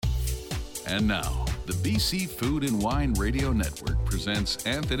And now, the BC Food and Wine Radio Network presents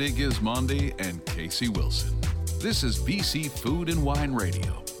Anthony Gismondi and Casey Wilson. This is BC Food and Wine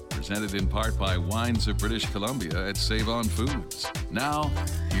Radio, presented in part by Wines of British Columbia at Save On Foods. Now,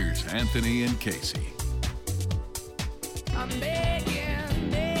 here's Anthony and Casey. I'm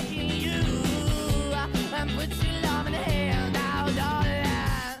begging you, put your love in the hand out, darling.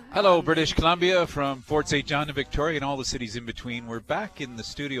 Hello, British Columbia, from Fort St. John to Victoria and all the cities in between. We're back in the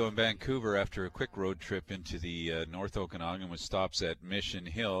studio in Vancouver after a quick road trip into the North Okanagan with stops at Mission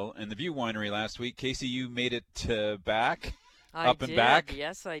Hill and the View Winery last week. Casey, you made it back, up and back.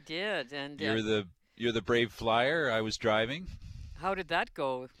 Yes, I did. And you're the brave flyer. I was driving. How did that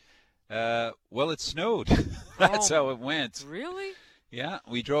go? Well, it snowed. That's how it went. Really? Yeah,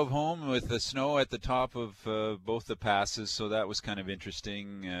 we drove home with the snow at the top of both the passes, so that was kind of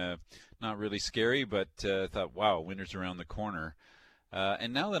interesting. Not really scary, but I thought, wow, winter's around the corner.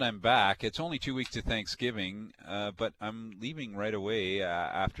 And now that I'm back, it's only 2 weeks to Thanksgiving, but I'm leaving right away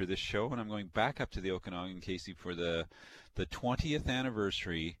after this show, and I'm going back up to the Okanagan, Casey, for the 20th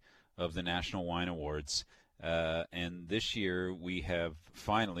anniversary of the National Wine Awards. And this year we have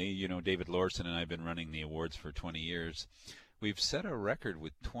finally, David Lorson and I have been running the awards for 20 years. We've set a record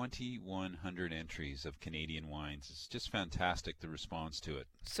with 2,100 entries of Canadian wines. It's just fantastic, the response to it.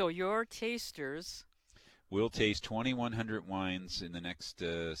 So your tasters will taste 2,100 wines in the next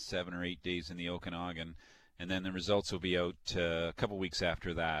 7 or 8 days in the Okanagan, and then the results will be out a couple weeks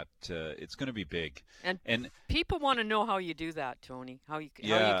after that. It's going to be big. And people want to know how you do that, Tony, how you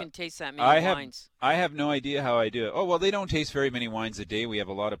can taste that many wines. I have no idea how I do it. Oh, well, they don't taste very many wines a day. We have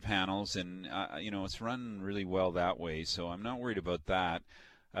a lot of panels, and, it's run really well that way, so I'm not worried about that.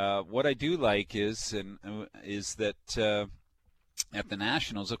 What I do like is that at the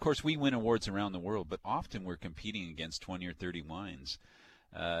Nationals, of course, we win awards around the world, but often we're competing against 20 or 30 wines.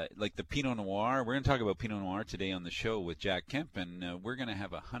 Like the Pinot Noir. We're going to talk about Pinot Noir today on the show with Jack Kemp, and we're going to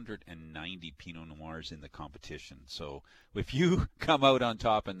have 190 Pinot Noirs in the competition. So if you come out on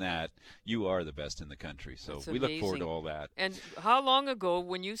top in that, you are the best in the country. So That's we look forward to amazing. all that. And how long ago,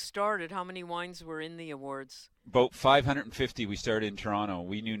 when you started, how many wines were in the awards? About 550. We started in Toronto.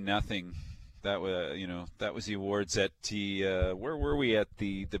 We knew nothing. That was the awards at the where were we at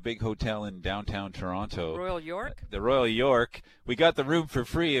the big hotel in downtown Toronto? Royal York. The Royal York. We got the room for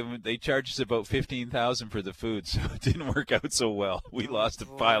free, and they charged us about $15,000 for the food, so it didn't work out so well. We lost a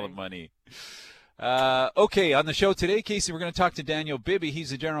pile of money. Okay, on the show today, Casey, we're going to talk to Daniel Bibby. He's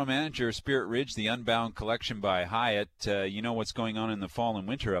the general manager of Spirit Ridge, the Unbound Collection by Hyatt. You know what's going on in the fall and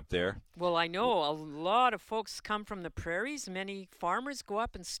winter up there. Well, I know a lot of folks come from the prairies. Many farmers go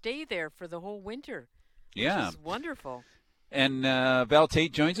up and stay there for the whole winter. Which is wonderful. And Val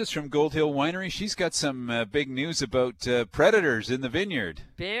Tate joins us from Gold Hill Winery. She's got some big news about predators in the vineyard.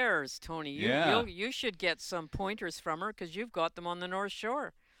 Bears, Tony. You should get some pointers from her because you've got them on the North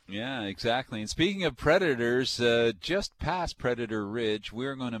Shore. Yeah, exactly. And speaking of predators, just past Predator Ridge,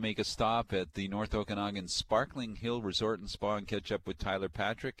 we're going to make a stop at the North Okanagan Sparkling Hill Resort and Spa and catch up with Tyler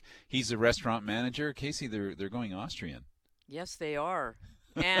Patrick. He's the restaurant manager. Casey, they're going Austrian. Yes, they are.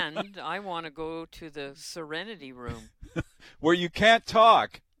 And I want to go to the Serenity Room. Where you can't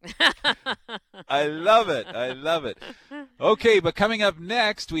talk. I love it. I love it. Okay, but coming up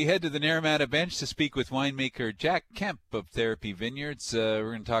next, we head to the Naramata Bench to speak with winemaker Jack Kemp of Therapy Vineyards. We're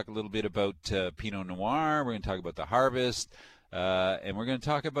going to talk a little bit about Pinot Noir. We're going to talk about the harvest. And we're going to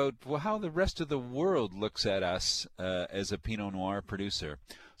talk about how the rest of the world looks at us as a Pinot Noir producer.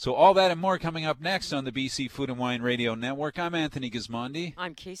 So all that and more coming up next on the BC Food and Wine Radio Network. I'm Anthony Gismondi.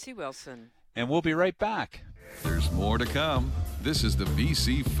 I'm Casey Wilson. And we'll be right back. There's more to come. This is the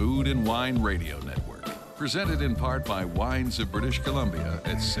BC Food and Wine Radio Network, presented in part by Wines of British Columbia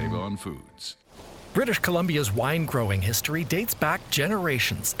at Save On Foods. British Columbia's wine growing history dates back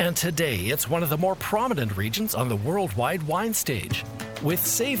generations, and today it's one of the more prominent regions on the worldwide wine stage. With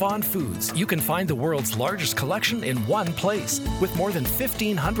Save On Foods, you can find the world's largest collection in one place. With more than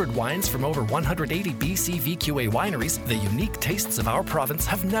 1,500 wines from over 180 BC VQA wineries, the unique tastes of our province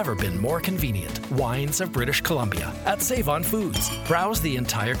have never been more convenient. Wines of British Columbia at Save On Foods. Browse the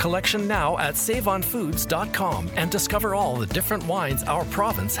entire collection now at saveonfoods.com and discover all the different wines our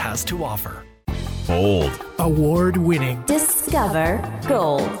province has to offer. Bold. Award-winning. Discover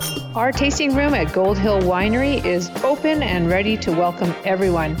Gold. Our tasting room at Gold Hill Winery is open and ready to welcome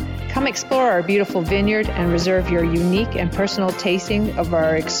everyone. Come explore our beautiful vineyard and reserve your unique and personal tasting of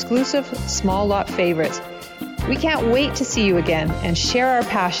our exclusive small lot favorites. We can't wait to see you again and share our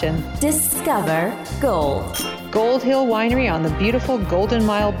passion. Discover Gold. Gold Hill Winery on the beautiful Golden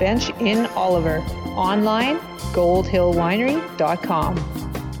Mile Bench in Oliver. Online, goldhillwinery.com.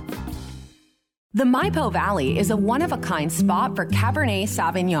 The Maipo Valley is a one-of-a-kind spot for Cabernet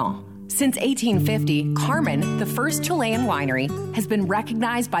Sauvignon. Since 1850, Carmen, the first Chilean winery, has been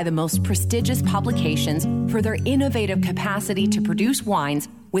recognized by the most prestigious publications for their innovative capacity to produce wines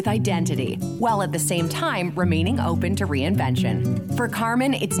with identity, while at the same time remaining open to reinvention. For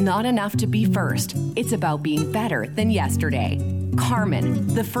Carmen, it's not enough to be first. It's about being better than yesterday. Carmen,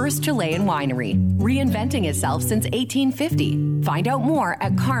 the first Chilean winery, reinventing itself since 1850. Find out more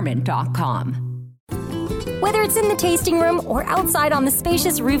at carmen.com. Whether it's in the tasting room or outside on the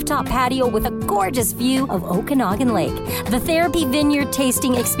spacious rooftop patio with a gorgeous view of Okanagan Lake, the Therapy Vineyard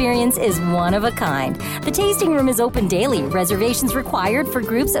tasting experience is one of a kind. The tasting room is open daily, reservations required for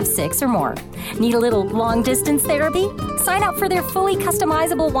groups of 6 or more. Need a little long-distance therapy? Sign up for their fully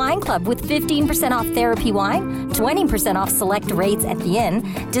customizable wine club with 15% off therapy wine, 20% off select rates at the inn,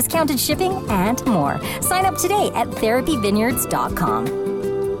 discounted shipping, and more. Sign up today at therapyvineyards.com.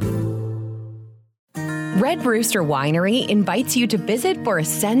 Red Rooster Winery invites you to visit for a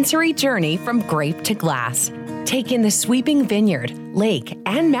sensory journey from grape to glass. Take in the sweeping vineyard, lake,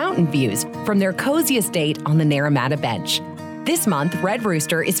 and mountain views from their cozy estate on the Naramata Bench. This month, Red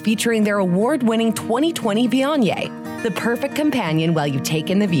Rooster is featuring their award-winning 2020 Viognier, the perfect companion while you take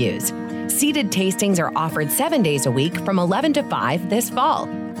in the views. Seated tastings are offered 7 days a week from 11 to 5 this fall.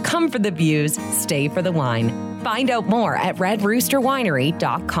 Come for the views, stay for the wine. Find out more at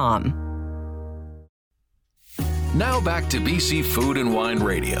redroosterwinery.com. Now back to BC Food and Wine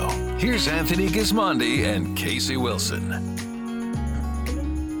Radio. Here's Anthony Gismondi and Casey Wilson.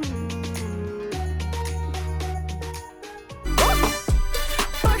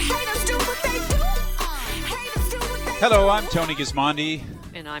 Hello, I'm Tony Gismondi.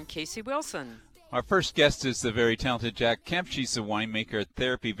 And I'm Casey Wilson. Our first guest is the very talented Jack Kemp. She's the winemaker at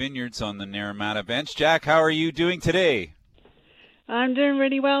Therapy Vineyards on the Naramata Bench. Jack, how are you doing today? I'm doing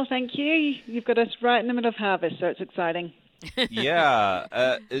really well, thank you. You've got us right in the middle of harvest, so it's exciting.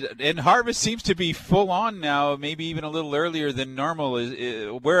 Yeah, and harvest seems to be full on now, maybe even a little earlier than normal.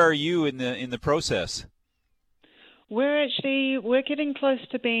 Where are you in the process? We're getting close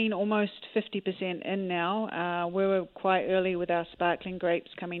to being almost 50% in now. We were quite early with our sparkling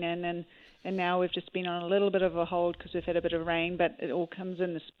grapes coming in, and now we've just been on a little bit of a hold because we've had a bit of rain, but it all comes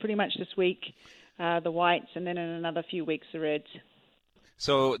in pretty much this week, the whites, and then in another few weeks the reds.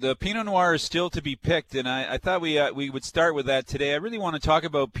 So the Pinot Noir is still to be picked, and I thought we would start with that today. I really want to talk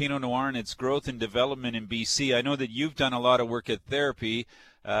about Pinot Noir and its growth and development in BC. I know that you've done a lot of work at Therapy.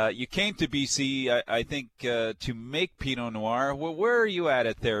 You came to BC, I think, to make Pinot Noir. Well, where are you at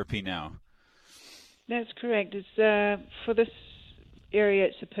Therapy now? That's correct. It's for this area,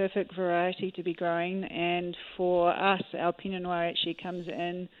 it's a perfect variety to be growing, and for us, our Pinot Noir actually comes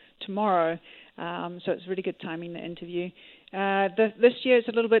in tomorrow, so it's really good timing, the interview. This year it's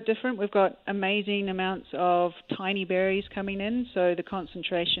a little bit different. We've got amazing amounts of tiny berries coming in, so the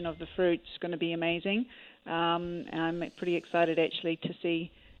concentration of the fruit's going to be amazing. I'm pretty excited actually to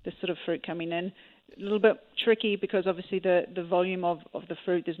see this sort of fruit coming in. A little bit tricky because obviously the volume of the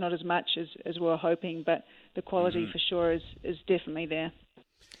fruit, there's not as much as we're hoping, but the quality for sure is definitely there.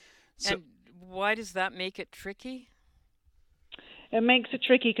 So, and why does that make it tricky? It makes it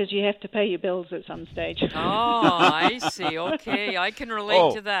tricky because you have to pay your bills at some stage. Oh, I see. Okay, I can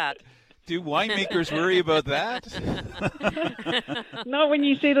relate to that. Do winemakers worry about that? Not when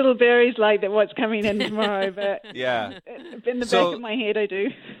you see little berries like that, what's coming in tomorrow, but yeah. In the back of my head I do.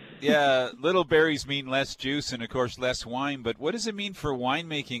 Yeah, little berries mean less juice and, of course, less wine. But what does it mean for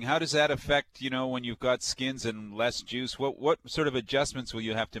winemaking? How does that affect, when you've got skins and less juice? What sort of adjustments will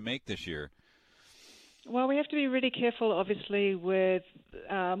you have to make this year? Well, we have to be really careful, obviously, with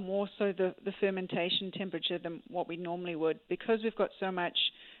more so the fermentation temperature than what we normally would, because we've got so much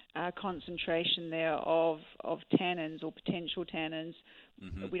concentration there of tannins or potential tannins.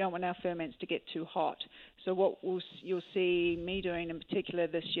 We don't want our ferments to get too hot. So what you'll see me doing in particular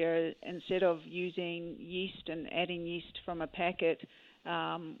this year, instead of using yeast and adding yeast from a packet,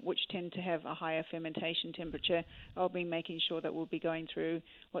 which tend to have a higher fermentation temperature, I'll be making sure that we'll be going through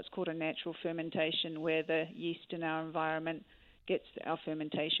what's called a natural fermentation, where the yeast in our environment gets our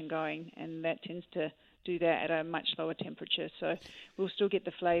fermentation going, and that tends to do that at a much lower temperature. So we'll still get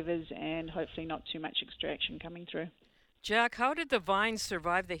the flavors and hopefully not too much extraction coming through. Jack, how did the vines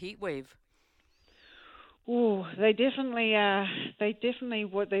survive the heat wave? Oh, they definitely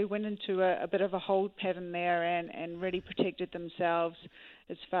went into a bit of a hold pattern there and really protected themselves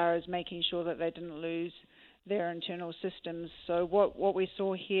as far as making sure that they didn't lose their internal systems. So what we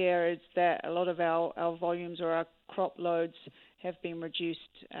saw here is that a lot of our volumes or our crop loads have been reduced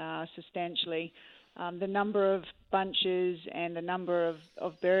substantially. The number of bunches and the number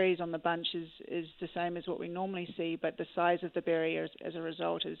of berries on the bunches is the same as what we normally see, but the size of the berry as a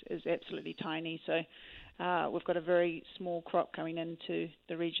result is absolutely tiny. So we've got a very small crop coming into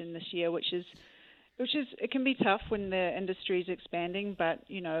the region this year, which is it can be tough when the industry is expanding, but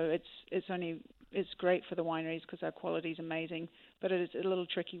it's great for the wineries because our quality is amazing, but it is a little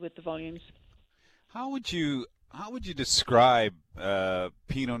tricky with the volumes. How would you describe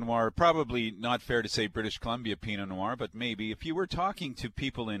Pinot Noir? Probably not fair to say British Columbia Pinot Noir, but maybe if you were talking to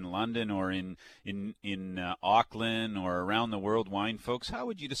people in London or in Auckland or around the world, wine folks, how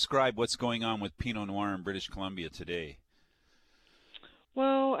would you describe what's going on with Pinot Noir in British Columbia today?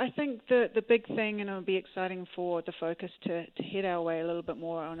 Well, I think the big thing, and it'll be exciting for the focus to head our way a little bit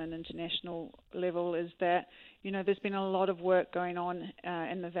more on an international level, is that, there's been a lot of work going on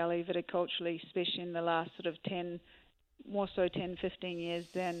in the valley viticulturally, especially in the last sort of 10, 15 years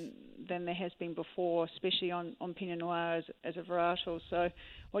than there has been before, especially on Pinot Noir as a varietal. So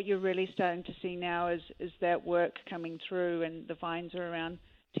what you're really starting to see now is that work coming through, and the vines are around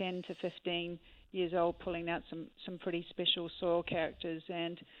 10 to 15 years old, pulling out some pretty special soil characters.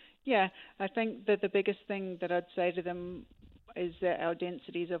 And yeah, I think that the biggest thing that I'd say to them is that our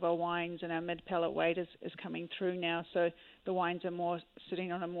densities of our wines and our mid-palate weight is coming through now. So the wines are more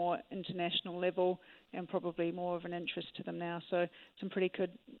sitting on a more international level and probably more of an interest to them now. So some pretty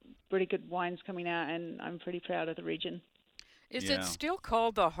good wines coming out, and I'm pretty proud of the region. Is it still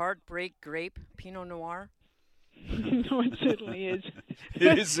called the Heartbreak Grape Pinot Noir? No, it certainly is.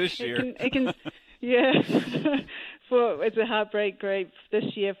 It is this year. It can, yeah. It's a heartbreak grape this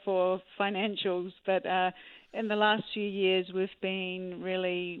year for financials, but in the last few years we've been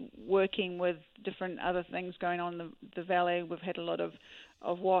really working with different other things going on in the valley. We've had a lot of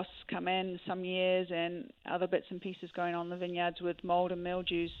wasps come in some years and other bits and pieces going on in the vineyards with mold and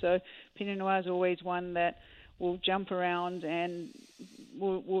mildew. So Pinot Noir is always one that will jump around and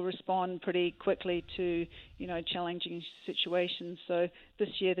will respond pretty quickly to challenging situations. So this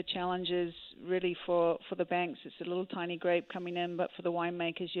year the challenge is really for the banks. It's a little tiny grape coming in, but for the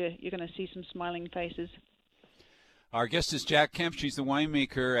winemakers you're going to see some smiling faces. Our guest is Jack Kemp. She's the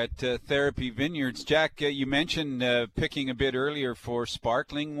winemaker at Therapy Vineyards. Jack, you mentioned picking a bit earlier for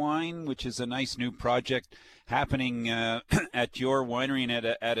sparkling wine, which is a nice new project happening at your winery and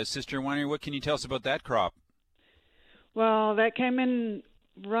at a sister winery. What can you tell us about that crop? Well, that came in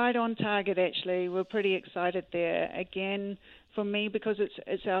right on target, actually. We're pretty excited there. Again, for me, because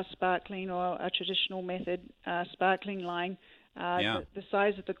it's our sparkling or our traditional method, sparkling line, the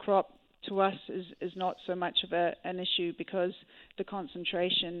size of the crop to us is not so much of an issue because the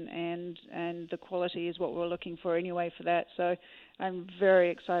concentration and the quality is what we're looking for anyway for that. So I'm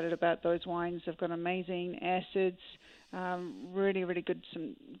very excited about those wines. They've got amazing acids, really, really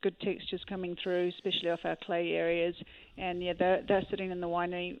some good textures coming through, especially off our clay areas. And yeah, they're sitting in the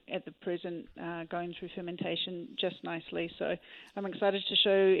winery at the present, going through fermentation just nicely. So I'm excited to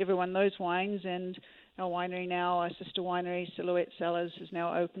show everyone those wines. And our winery now, our sister winery, Silhouette Cellars, has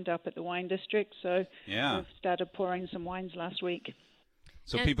now opened up at the wine district. So we've started pouring some wines last week.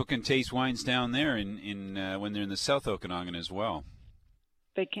 So people can taste wines down there in when they're in the South Okanagan as well.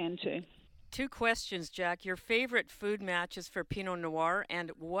 They can too. 2 questions, Jack. Your favorite food matches for Pinot Noir,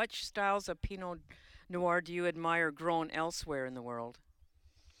 and which styles of Pinot Noir do you admire grown elsewhere in the world?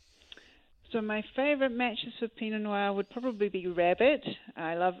 So my favorite matches for Pinot Noir would probably be rabbit.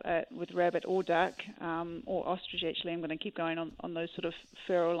 I love with rabbit or duck, or ostrich actually. I'm going to keep going on those sort of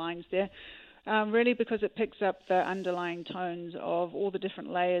feral lines there. Really because it picks up the underlying tones of all the different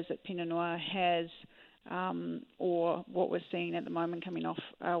layers that Pinot Noir has, or what we're seeing at the moment coming off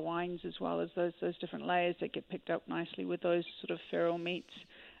our wines, as well as those different layers that get picked up nicely with those sort of feral meats,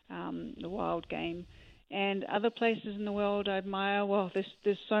 the wild game. And other places in the world I admire, well,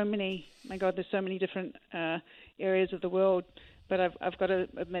 there's so many, my God, there's so many different areas of the world, but I've got to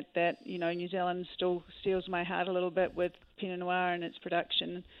admit that, New Zealand still steals my heart a little bit with Pinot Noir and its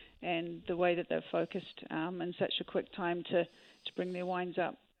production and the way that they've focused in such a quick time to bring their wines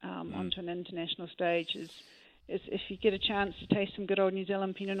up onto an international stage. Is if you get a chance to taste some good old New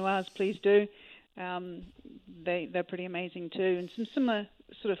Zealand Pinot Noirs, please do. They're pretty amazing too, and some similar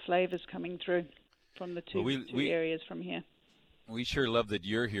sort of flavors coming through from the two areas from here. We sure love that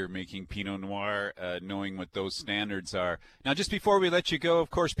you're here making Pinot Noir, knowing what those standards are. Now, just before we let you go, of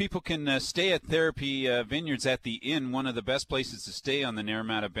course, people can stay at Therapy Vineyards at the Inn, one of the best places to stay on the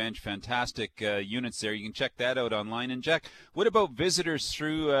Naramata Bench. Fantastic units there. You can check that out online. And, Jack, what about visitors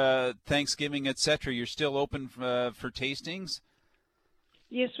through Thanksgiving, etc.? You're still open for tastings?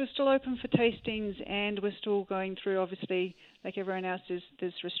 Yes, we're still open for tastings, and we're still going through, obviously, like everyone else,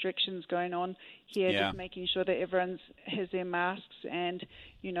 there's restrictions going on here, just making sure that everyone has their masks, and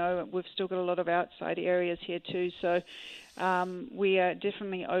we've still got a lot of outside areas here too. So we are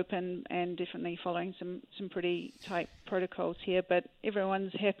definitely open and definitely following some pretty tight protocols here. But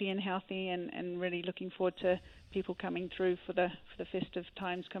everyone's happy and healthy, and really looking forward to people coming through for the festive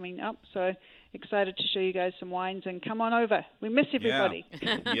times coming up. So excited to show you guys some wines, and come on over. We miss everybody.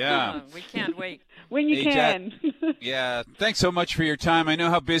 Yeah. We can't wait. When you can. Yeah. Thanks so much for your time. I know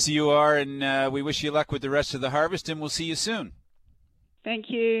how busy you are, and we wish you luck with the rest of the harvest, and we'll see you soon.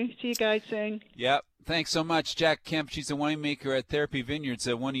 Thank you. See you guys soon. Yeah. Thanks so much. Jack Kemp, she's a winemaker at Therapy Vineyards,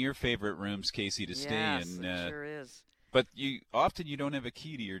 one of your favorite rooms, Casey, to stay in. Yes, it sure is. But you don't have a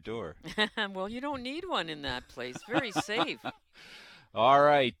key to your door. Well, you don't need one in that place. Very safe. All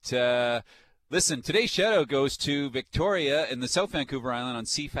right. Listen, today's shout-out goes to Victoria in the South Vancouver Island on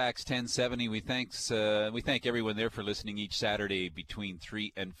CFAX 1070. We thank everyone there for listening each Saturday between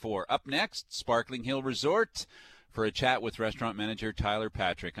 3 and 4. Up next, Sparkling Hill Resort for a chat with restaurant manager Tyler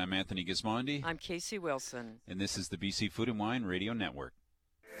Patrick. I'm Anthony Gismondi. I'm Casey Wilson. And this is the BC Food and Wine Radio Network.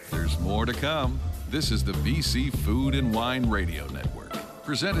 There's more to come. This is the BC Food and Wine Radio Network,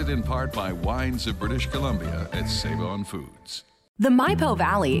 presented in part by Wines of British Columbia at Save-On Foods. The Maipo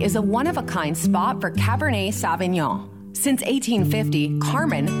Valley is a one-of-a-kind spot for Cabernet Sauvignon. Since 1850,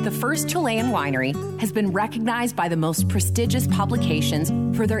 Carmen, the first Chilean winery, has been recognized by the most prestigious publications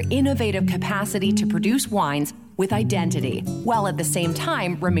for their innovative capacity to produce wines with identity, while at the same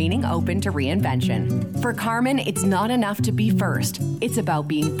time remaining open to reinvention. For Carmen, it's not enough to be first. It's about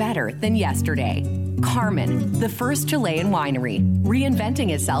being better than yesterday. Carmen, the first Chilean winery, reinventing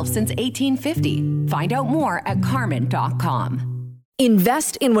itself since 1850. Find out more at carmen.com.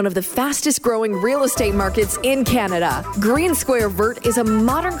 Invest in one of the fastest growing real estate markets in Canada. Green Square Vert is a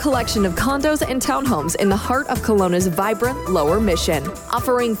modern collection of condos and townhomes in the heart of Kelowna's vibrant Lower Mission,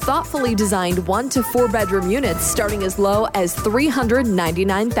 offering thoughtfully designed 1 to 4 bedroom units starting as low as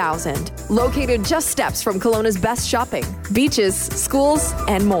 $399,000. Located just steps from Kelowna's best shopping, beaches, schools,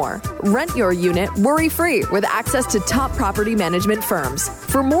 and more. Rent your unit worry-free with access to top property management firms.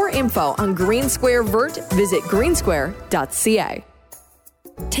 For more info on Green Square Vert, visit greensquare.ca.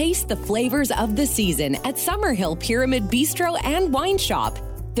 Taste the flavors of the season at Summerhill Pyramid Bistro and Wine Shop.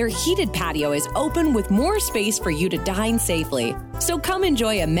 Their heated patio is open with more space for you to dine safely. So come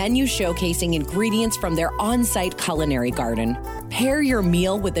enjoy a menu showcasing ingredients from their on-site culinary garden. Pair your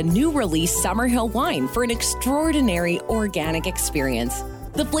meal with a new release Summerhill wine for an extraordinary organic experience.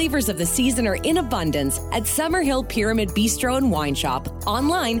 The flavors of the season are in abundance at Summerhill Pyramid Bistro and Wine Shop.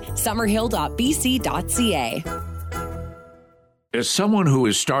 Online, summerhill.bc.ca. As someone who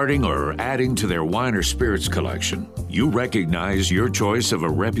is starting or adding to their wine or spirits collection, you recognize your choice of a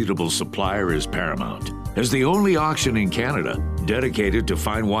reputable supplier is paramount. As the only auction in Canada dedicated to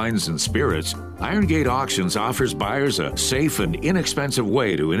fine wines and spirits, Iron Gate Auctions offers buyers a safe and inexpensive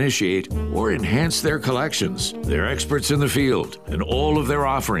way to initiate or enhance their collections. They're experts in the field, and all of their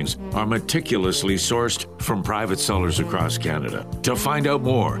offerings are meticulously sourced from private sellers across Canada. To find out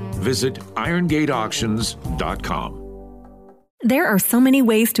more, visit irongateauctions.com. There are so many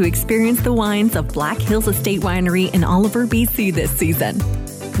ways to experience the wines of Black Hills Estate Winery in Oliver, BC this season.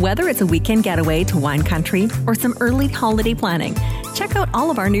 Whether it's a weekend getaway to wine country or some early holiday planning, check out all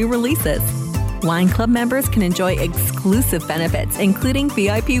of our new releases. Wine Club members can enjoy exclusive benefits, including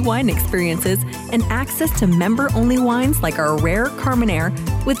VIP wine experiences and access to member-only wines like our rare Carmenere,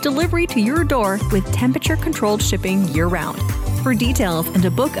 with delivery to your door with temperature-controlled shipping year-round. For details and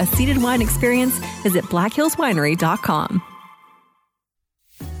to book a seated wine experience, visit blackhillswinery.com.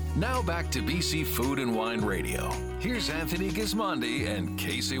 Now back to BC Food and Wine Radio. Here's Anthony Gismondi and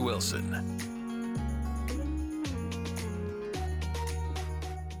Casey Wilson.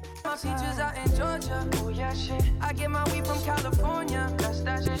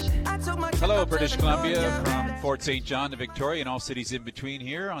 Hello, British Columbia, from Fort St. John to Victoria and all cities in between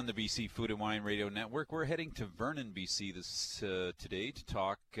here on the BC Food and Wine Radio Network. We're heading to Vernon, BC today to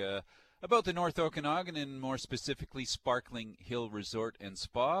talk about the North Okanagan and more specifically Sparkling Hill Resort and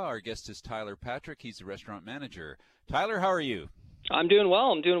Spa. Our guest is Tyler Patrick. He's the restaurant manager. Tyler, how are you? I'm doing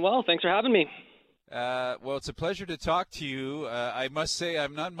well. Thanks for having me. Well, it's a pleasure to talk to you. I must say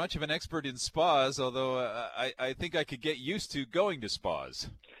I'm not much of an expert in spas, although I think I could get used to going to spas.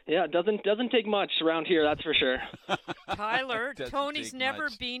 Yeah, it doesn't take much around here, that's for sure. Tyler, Tony's never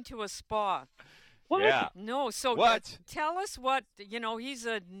been to a spa. What? Yeah. No, so what? Tell us what, he's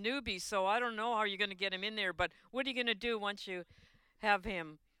a newbie, so I don't know how you're going to get him in there, but what are you going to do once you have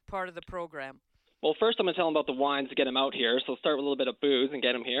him part of the program? Well, first I'm going to tell them about the wines to get them out here. So start with a little bit of booze and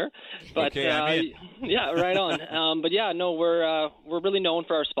get them here. But Okay, I'm in. yeah, right on. But yeah, no, we're really known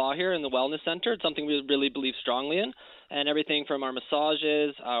for our spa here in the wellness center. It's something we really believe strongly in, and everything from our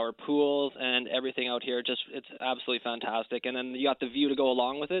massages, our pools, and everything out here. Just it's absolutely fantastic. And then you got the view to go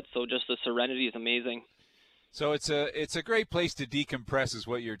along with it. So just the serenity is amazing. So it's a great place to decompress, is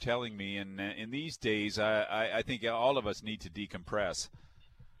what you're telling me. And in these days, I think all of us need to decompress.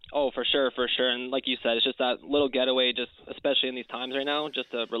 Oh, for sure. And like you said, it's just that little getaway, just especially in these times right now, just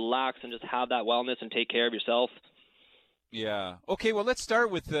to relax and just have that wellness and take care of yourself. Yeah. Okay. Well, let's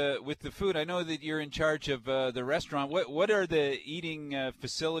start with the food. I know that you're in charge of the restaurant. What are the eating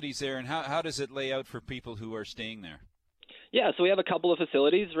facilities there, and how does it lay out for people who are staying there? Yeah, so we have a couple of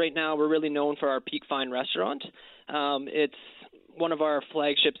facilities. Right now, we're really known for our Peak Fine restaurant. It's one of our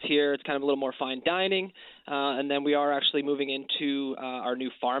flagships here. It's kind of a little more fine dining. And then we are actually moving into our new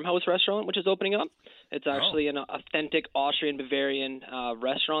farmhouse restaurant, which is opening up. It's actually an authentic Austrian Bavarian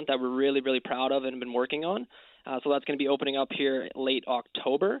restaurant that we're really, really proud of and have been working on. So that's going to be opening up here late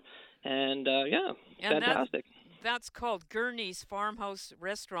October. And, fantastic. That's called Gurney's Farmhouse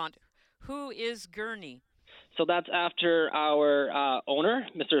Restaurant. Who is Gurney? So that's after our owner,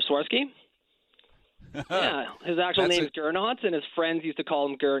 Mr. Swarsky. Yeah, his actual name's Gernot, and his friends used to call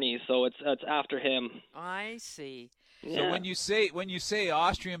him Gurney, so it's after him. I see. So when you say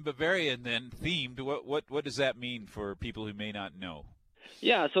Austrian Bavarian, then themed, what does that mean for people who may not know?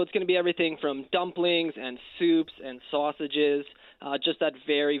 Yeah, so it's going to be everything from dumplings and soups and sausages, just that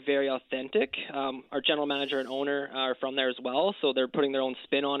very, very authentic. Our general manager and owner are from there as well, so they're putting their own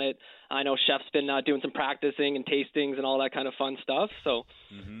spin on it. I know Chef's been doing some practicing and tastings and all that kind of fun stuff. So,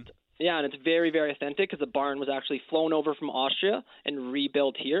 yeah, and it's very, very authentic because the barn was actually flown over from Austria and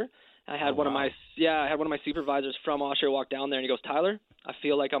rebuilt here. I had one of my supervisors from Austria walk down there and he goes, "Tyler, I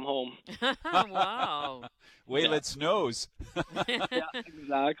feel like I'm home." Wow. Waylet's nose. Yeah,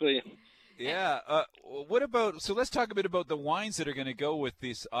 exactly. Yeah. What about? So let's talk a bit about the wines that are going to go with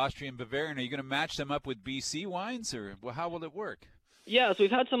this Austrian Bavarian. Are you going to match them up with BC wines, or how will it work? Yeah, so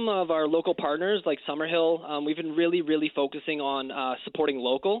we've had some of our local partners like Summerhill. We've been really, really focusing on supporting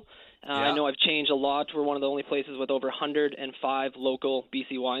local. I know I've changed a lot. We're one of the only places with over 105 local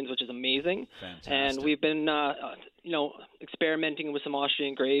BC wines, which is amazing. Fantastic. And we've been, experimenting with some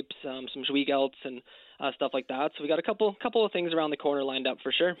Austrian grapes, some Schwiegelts and stuff like that. So we got a couple of things around the corner lined up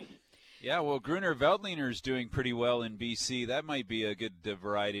for sure. Yeah, well, Gruner Veltliner is doing pretty well in BC. That might be a good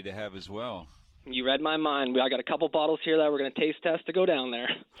variety to have as well. You read my mind. I got a couple bottles here that we're going to taste test to go down there.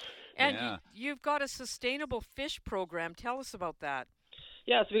 And you've got a sustainable fish program. Tell us about that.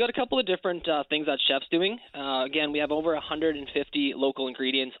 Yeah, so we got a couple of different things that Chef's doing. Again, we have over 150 local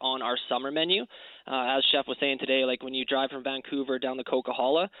ingredients on our summer menu. As Chef was saying today, like when you drive from Vancouver down the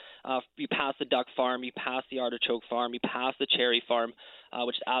Coquihalla, you pass the duck farm, you pass the artichoke farm, you pass the cherry farm,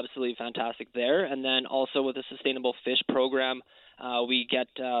 which is absolutely fantastic there. And then also with the sustainable fish program, we get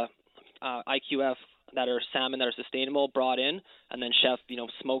IQF that are salmon that are sustainable brought in, and then Chef,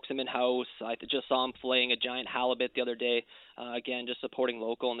 smokes them in-house. I just saw him filleting a giant halibut the other day. Again, just supporting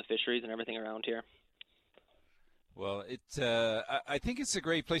local and the fisheries and everything around here. Well, I think it's a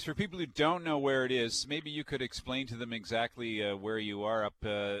great place for people who don't know where it is. Maybe you could explain to them exactly where you are up.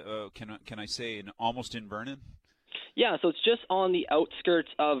 Can I say almost in Vernon? Yeah, so it's just on the outskirts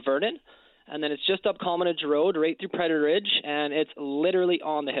of Vernon, and then it's just up Cominage Road, right through Predator Ridge, and it's literally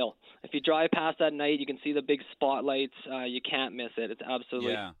on the hill. If you drive past that night, you can see the big spotlights. You can't miss it. It's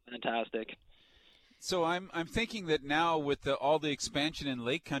absolutely fantastic. So I'm thinking that now with all the expansion in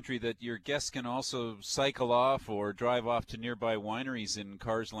Lake Country, that your guests can also cycle off or drive off to nearby wineries in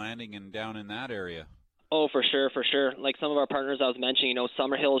Carr's Landing and down in that area. Oh, for sure. Like some of our partners I was mentioning,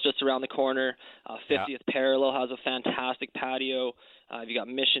 Summerhill is just around the corner. 50th Parallel has a fantastic patio. You got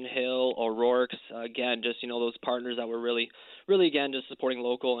Mission Hill, O'Rourke's. Again, just, those partners that were really, again, just supporting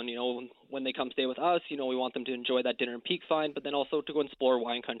local. And, when they come stay with us, we want them to enjoy that dinner in Peak Fine, but then also to go explore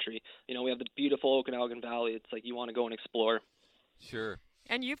wine country. We have the beautiful Okanagan Valley. It's like you want to go and explore. Sure.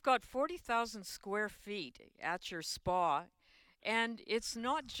 And you've got 40,000 square feet at your spa. And it's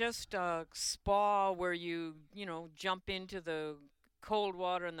not just a spa where you jump into the cold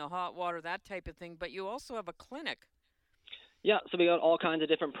water and the hot water, that type of thing, but you also have a clinic. Yeah, so we got all kinds of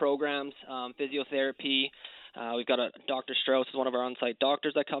different programs, physiotherapy. We've got Dr. Strauss is one of our on-site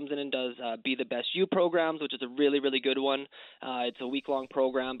doctors that comes in and does Be the Best You programs, which is a really, really good one. It's a week-long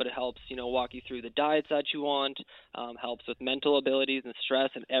program, but it helps, walk you through the diets that you want, helps with mental abilities and stress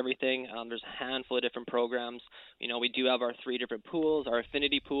and everything. There's a handful of different programs. We do have our 3 different pools, our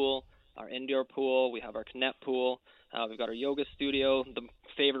affinity pool, our indoor pool. We have our Connect pool. We've got our yoga studio. The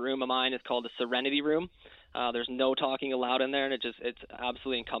favorite room of mine is called the Serenity Room. There's no talking allowed in there, and it's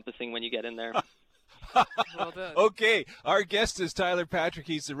absolutely encompassing when you get in there. Well done. Okay, our guest is Tyler Patrick.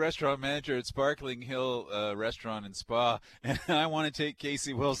 He's the restaurant manager at Sparkling Hill Restaurant and Spa, and I want to take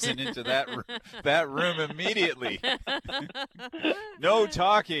Casey Wilson into that room immediately. No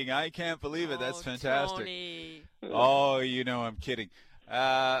talking. I can't believe it. That's fantastic. Tony. Oh, I'm kidding.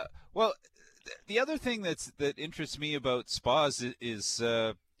 Well, the other thing that interests me about spas is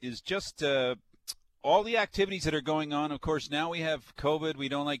just all the activities that are going on. Of course, now we have COVID. We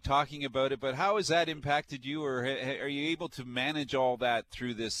don't like talking about it, but how has that impacted you, or are you able to manage all that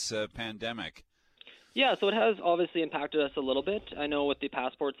through this pandemic? Yeah, so it has obviously impacted us a little bit. I know with the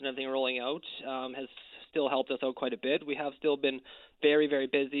passports and everything rolling out has still helped us out quite a bit. We have still been very, very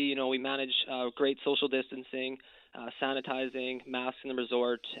busy. We manage great social distancing, sanitizing, masks in the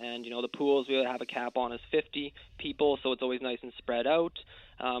resort, and the pools we have a cap on is 50 people, so it's always nice and spread out.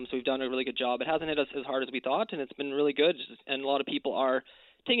 So we've done a really good job. It hasn't hit us as hard as we thought, and it's been really good. And a lot of people are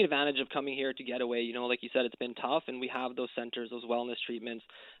taking advantage of coming here to get away. Like you said, it's been tough, and we have those centers, those wellness treatments.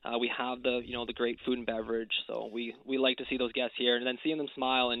 We have the great food and beverage. So we like to see those guests here, and then seeing them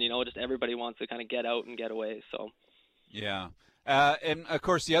smile, and just everybody wants to kind of get out and get away. So yeah. And of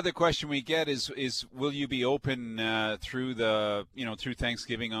course, the other question we get is will you be open through through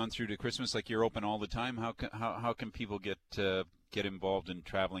Thanksgiving on through to Christmas? Like you're open all the time. How can people get involved in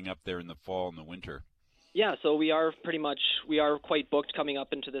traveling up there in the fall and the winter? Yeah, so we are quite booked coming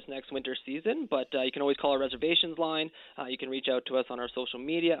up into this next winter season, but you can always call our reservations line. You can reach out to us on our social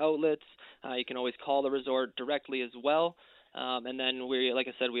media outlets. You can always call the resort directly as well. And then like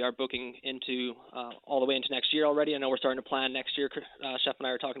I said, we are booking into all the way into next year already. I know we're starting to plan next year. Chef and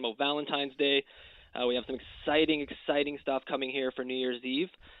I are talking about Valentine's Day. We have some exciting stuff coming here for New Year's Eve.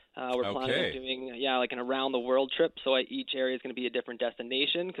 We're planning on doing like an around the world trip. So each area is going to be a different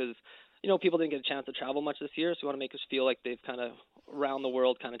destination because people didn't get a chance to travel much this year, so we want to make us feel like they've kind of around the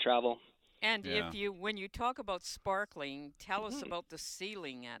world kind of travel. And when you talk about sparkling, tell us about the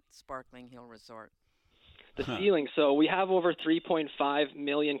ceiling at Sparkling Hill Resort. The ceiling. So we have over 3.5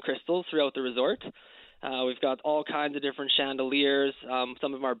 million crystals throughout the resort. We've got all kinds of different chandeliers.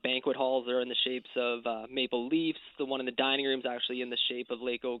 Some of our banquet halls are in the shapes of maple leaves. The one in the dining room is actually in the shape of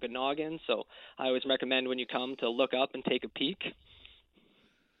Lake Okanagan. So I always recommend when you come to look up and take a peek.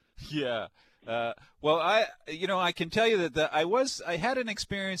 Yeah. Well, I can tell you that I had an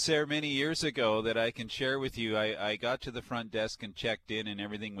experience there many years ago that I can share with you. I got to the front desk and checked in, and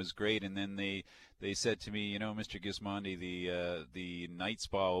everything was great. And then they said to me, Mr. Gismondi, the night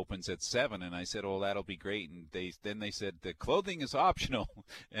spa opens at 7, and I said, "Oh, that'll be great." And they said the clothing is optional,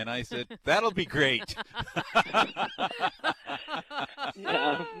 and I said, "That'll be great."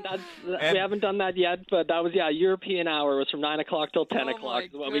 Yeah, we haven't done that yet, but that was European hour. It was from 9 o'clock till 10 o'clock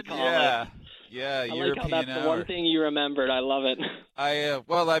is what we call it. Yeah, I European like how that's hour. the one thing you remembered. I love it.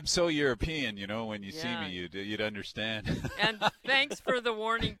 I'm so European, when you see me, you'd understand. And thanks for the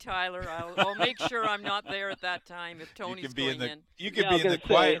warning, Tyler. I'll make sure I'm not there at that time if Tony's going in. You could be in the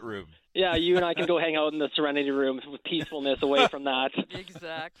quiet room. Yeah, you and I can go hang out in the Serenity Room with peacefulness away from that.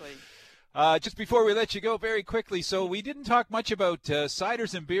 Exactly. Just before we let you go, very quickly, so we didn't talk much about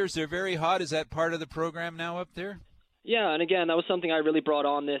ciders and beers. They're very hot. Is that part of the program now up there? Yeah, and again, that was something I really brought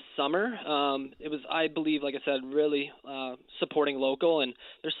on this summer. It was, I believe, like I said, really supporting local, and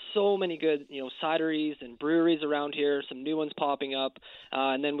there's so many good, cideries and breweries around here, some new ones popping up,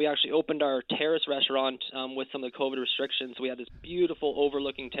 and then we actually opened our terrace restaurant with some of the COVID restrictions. We had this beautiful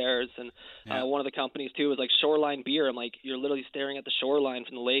overlooking terrace, and one of the companies, too, was like Shoreline Beer. I'm like, you're literally staring at the shoreline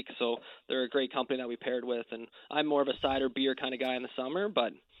from the lake, so they're a great company that we paired with, and I'm more of a cider beer kind of guy in the summer,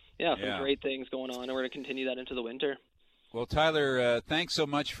 but some great things going on, and we're going to continue that into the winter. Well, Tyler, thanks so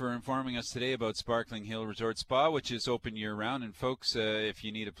much for informing us today about Sparkling Hill Resort Spa, which is open year-round. And, folks, if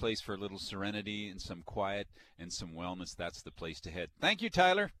you need a place for a little serenity and some quiet and some wellness, that's the place to head. Thank you,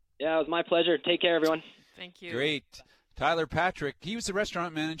 Tyler. Yeah, it was my pleasure. Take care, everyone. Thank you. Great. Tyler Patrick, he was the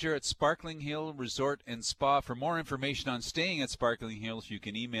restaurant manager at Sparkling Hill Resort and Spa. For more information on staying at Sparkling Hills, you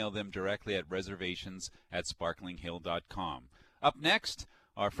can email them directly at reservations@sparklinghill.com. Up next,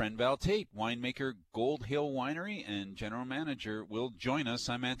 our friend Val Tate, winemaker, Gold Hill Winery, and general manager, will join us.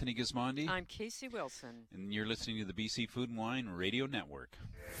 I'm Anthony Gismondi. I'm Casey Wilson. And you're listening to the BC Food and Wine Radio Network.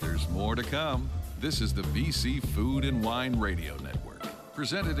 There's more to come. This is the BC Food and Wine Radio Network,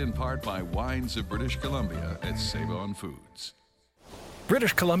 presented in part by Wines of British Columbia at Save-On Foods.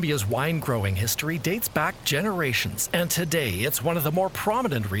 British Columbia's wine growing history dates back generations, and today it's one of the more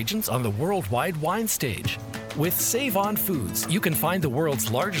prominent regions on the worldwide wine stage. With Save On Foods, you can find the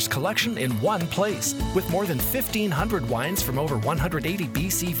world's largest collection in one place. With more than 1,500 wines from over 180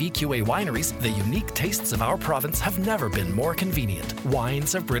 BC VQA wineries, the unique tastes of our province have never been more convenient.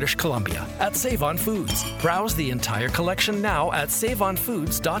 Wines of British Columbia at Save On Foods. Browse the entire collection now at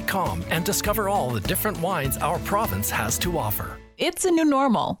saveonfoods.com and discover all the different wines our province has to offer. It's a new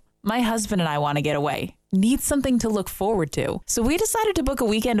normal. My husband and I want to get away. Need something to look forward to. So we decided to book a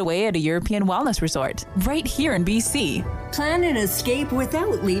weekend away at a European wellness resort right here in BC. Plan an escape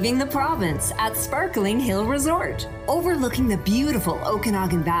without leaving the province at Sparkling Hill Resort, overlooking the beautiful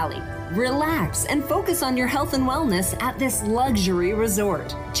Okanagan Valley. Relax and focus on your health and wellness at this luxury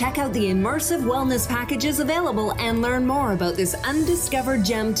resort. Check out the immersive wellness packages available and learn more about this undiscovered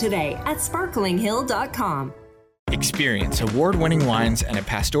gem today at sparklinghill.com. Experience award-winning wines and a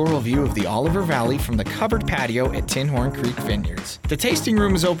pastoral view of the Oliver Valley from the covered patio at Tinhorn Creek Vineyards. The tasting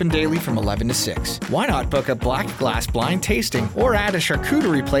room is open daily from 11 to 6. Why not book a black glass blind tasting or add a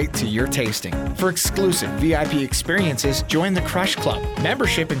charcuterie plate to your tasting? For exclusive VIP experiences, join the Crush Club.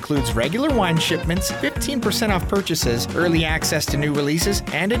 Membership includes regular wine shipments, 15% off purchases, early access to new releases,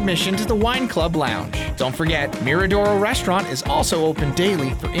 and admission to the Wine Club Lounge. Don't forget, Miradoro Restaurant is also open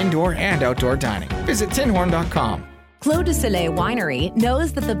daily for indoor and outdoor dining. Visit tinhorn.com. Clos du Soleil Winery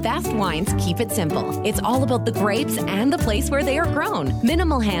knows that the best wines keep it simple. It's all about the grapes and the place where they are grown.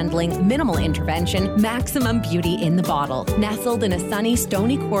 Minimal handling, minimal intervention, maximum beauty in the bottle. Nestled in a sunny,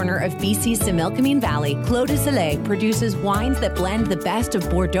 stony corner of BC's Similkameen Valley, Clos du Soleil produces wines that blend the best of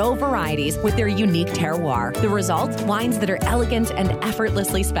Bordeaux varieties with their unique terroir. The result? Wines that are elegant and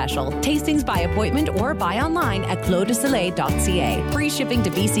effortlessly special. Tastings by appointment or buy online at closdusoleil.ca. Free shipping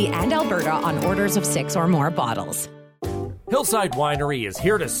to BC and Alberta on orders of 6 or more bottles. Hillside Winery is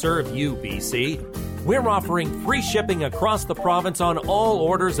here to serve you, BC. We're offering free shipping across the province on all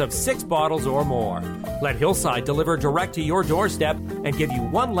orders of 6 bottles or more. Let Hillside deliver direct to your doorstep and give you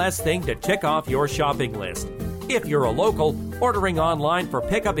one less thing to tick off your shopping list. If you're a local, ordering online for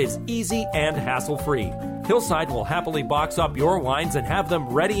pickup is easy and hassle-free. Hillside will happily box up your wines and have them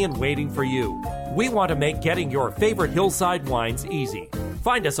ready and waiting for you. We want to make getting your favorite Hillside wines easy.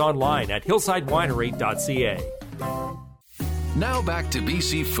 Find us online at hillsidewinery.ca. Now back to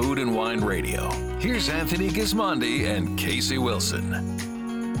BC Food and Wine Radio. Here's Anthony Gismondi and Casey Wilson.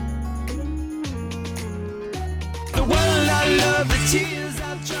 The world I love, the tears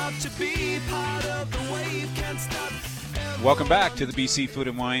I've dropped to be part of the wave can't stop. Welcome back to the BC Food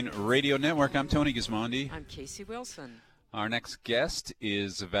and Wine Radio Network. I'm Tony Gismondi. I'm Casey Wilson. Our next guest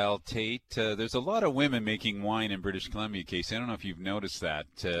is Val Tate. There's a lot of women making wine in British Columbia, Casey. I don't know if you've noticed that.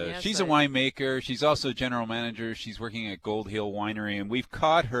 She's a winemaker. She's also a general manager. She's working at Gold Hill Winery, and we've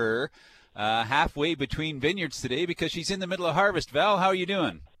caught her halfway between vineyards today because she's in the middle of harvest. Val, how are you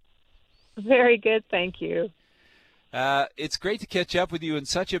doing? Very good, thank you. It's great to catch up with you in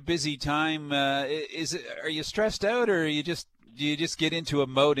such a busy time. Are you stressed out, or do you just get into a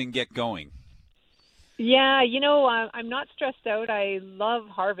mode and get going? Yeah, I'm not stressed out. I love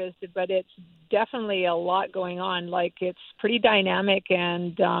harvest, but it's definitely a lot going on. Like, it's pretty dynamic,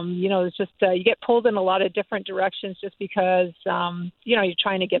 and it's just you get pulled in a lot of different directions just because you're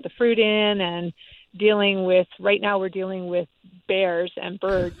trying to get the fruit in and right now we're dealing with bears and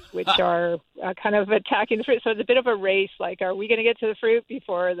birds, which are kind of attacking the fruit. So it's a bit of a race. Like, are we going to get to the fruit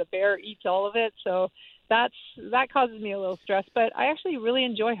before the bear eats all of it? So that causes me a little stress, but I actually really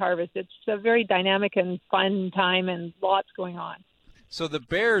enjoy harvest. It's a very dynamic and fun time and lots going on. So the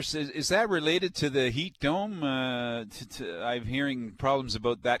bears, is that related to the heat dome? I'm hearing problems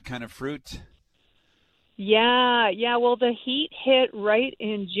about that kind of fruit. Yeah. Well, the heat hit right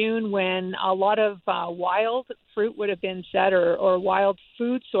in June when a lot of wild fruit would have been set or wild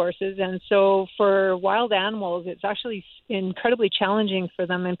food sources. And so for wild animals, it's actually incredibly challenging for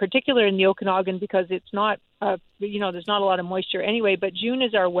them, in particular in the Okanagan, because it's not, there's not a lot of moisture anyway. But June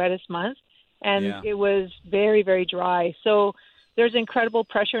is our wettest month, and It was very, very dry. So there's incredible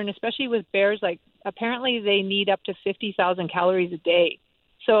pressure, and especially with bears, like apparently they need up to 50,000 calories a day.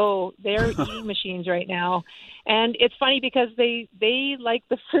 So they're eating machines right now. And it's funny because they like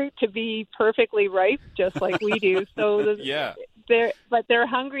the fruit to be perfectly ripe, just like we do. So they're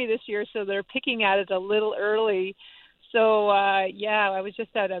hungry this year, so they're picking at it a little early. So, I was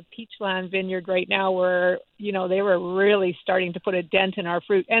just at a Peachland vineyard right now where, they were really starting to put a dent in our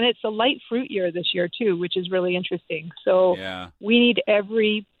fruit. And it's a light fruit year this year, too, which is really interesting. So we need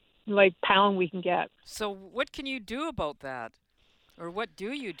every, pound we can get. So what can you do about that? Or what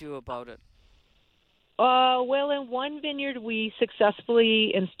do you do about it? Well, in one vineyard, we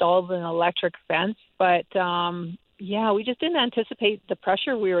successfully installed an electric fence, but, we just didn't anticipate the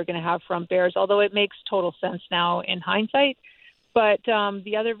pressure we were going to have from bears, although it makes total sense now in hindsight. But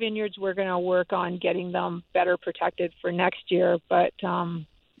the other vineyards, we're going to work on getting them better protected for next year. But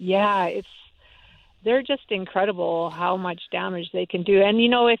they're just incredible how much damage they can do. And,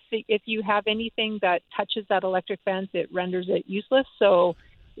 if you have anything that touches that electric fence, it renders it useless. So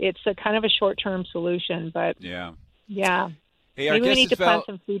it's a kind of a short-term solution. But, yeah. Hey, maybe we need to plant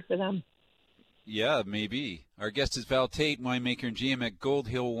some food for them. Yeah, maybe. Our guest is Val Tate, winemaker and GM at Gold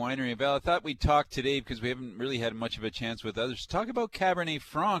Hill Winery. Val, I thought we'd talk today, because we haven't really had much of a chance with others, talk about Cabernet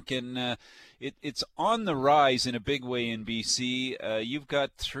Franc, and it's on the rise in a big way in BC. You've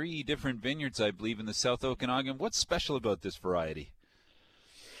got 3 different vineyards, I believe, in the South Okanagan. What's special about this variety?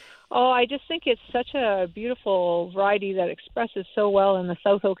 Oh, I just think it's such a beautiful variety that expresses so well in the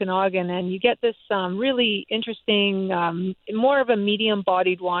South Okanagan, and you get this really interesting, more of a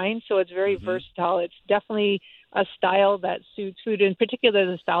medium-bodied wine, so it's very versatile. It's definitely a style that suits food, in particular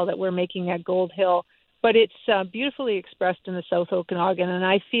the style that we're making at Gold Hill, but it's beautifully expressed in the South Okanagan, and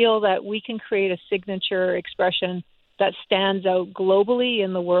I feel that we can create a signature expression that stands out globally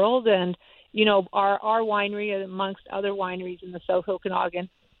in the world, and, our winery, amongst other wineries in the South Okanagan,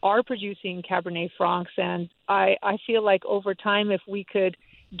 are producing Cabernet Francs, and I feel like over time, if we could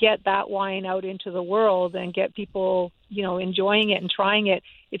get that wine out into the world and get people, enjoying it and trying it,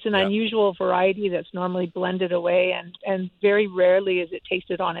 it's an unusual variety that's normally blended away, and very rarely is it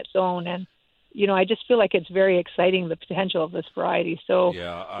tasted on its own. And, I just feel like it's very exciting, the potential of this variety. So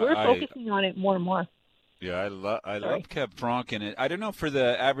we're focusing on it more and more. Yeah, I love Cab Franc in it. I don't know, for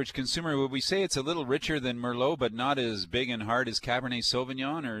the average consumer, would we say it's a little richer than Merlot, but not as big and hard as Cabernet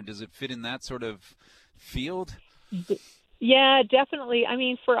Sauvignon, or does it fit in that sort of field? Yeah, definitely. I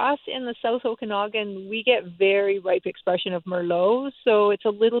mean, for us in the South Okanagan, we get very ripe expression of Merlot, so it's a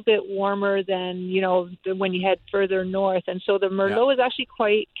little bit warmer than, when you head further north. And so the Merlot is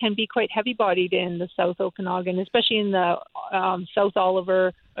actually can be quite heavy-bodied in the South Okanagan, especially in the South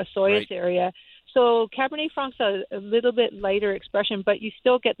Oliver, Osoyoos area. So Cabernet Franc's a little bit lighter expression, but you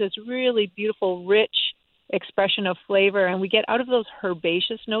still get this really beautiful, rich expression of flavor. And we get out of those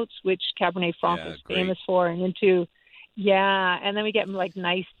herbaceous notes, which Cabernet Franc is famous for, and into, and then we get like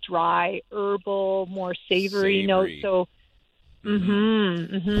nice, dry, herbal, more savory notes. So,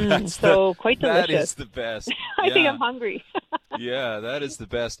 so quite delicious. That is the best. I think I'm hungry. Yeah, that is the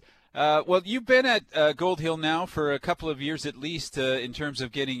best. Well, you've been at Gold Hill now for a couple of years at least, in terms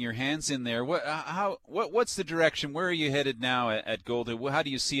of getting your hands in there. What's the direction? Where are you headed now at Gold Hill? How do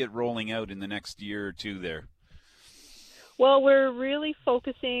you see it rolling out in the next year or two there? Well, we're really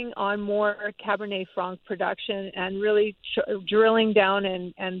focusing on more Cabernet Franc production and really drilling down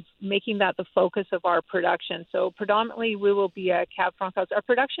and making that the focus of our production. So predominantly we will be a Cab Franc house. Our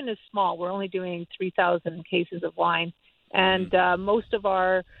production is small. We're only doing 3,000 cases of wine. And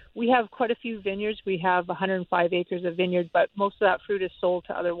we have quite a few vineyards. We have 105 acres of vineyard, but most of that fruit is sold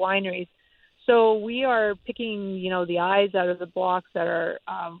to other wineries. So we are picking, the eyes out of the blocks that are,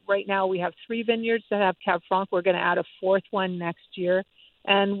 right now we have 3 vineyards that have Cab Franc. We're going to add a 4th one next year.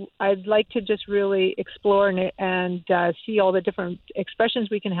 And I'd like to just really explore and see all the different expressions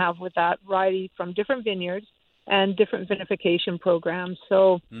we can have with that variety from different vineyards and different vinification programs.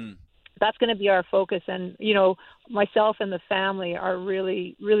 So that's going to be our focus. And, myself and the family are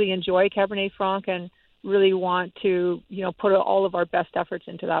really, really enjoy Cabernet Franc and really want to, put all of our best efforts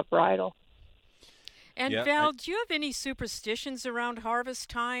into that varietal. And Val, do you have any superstitions around harvest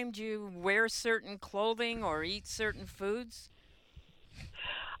time? Do you wear certain clothing or eat certain foods?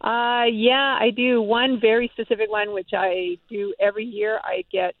 Yeah, I do. One very specific one, which I do every year, I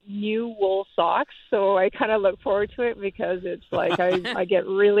get new wool socks. So I kind of look forward to it because it's like I get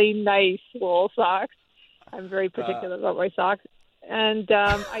really nice wool socks. I'm very particular about my socks. And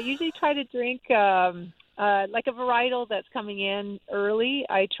I usually try to drink like a varietal that's coming in early.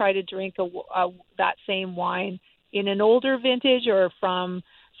 I try to drink that same wine in an older vintage or from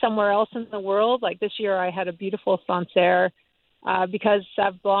somewhere else in the world. Like this year I had a beautiful Sancerre because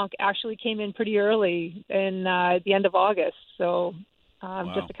Sauv Blanc actually came in pretty early in the end of August. So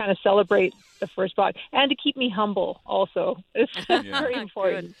just to kind of celebrate the first bottle and to keep me humble also. It's very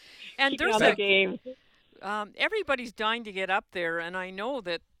important. Good. And there's the game. Everybody's dying to get up there, and I know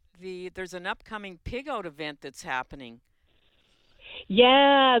that there's an upcoming pig out event that's happening.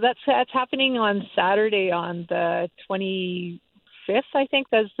 Yeah, that's happening on Saturday on the 25th, I think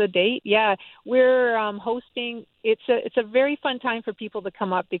that's the date. Yeah, we're hosting. It's a very fun time for people to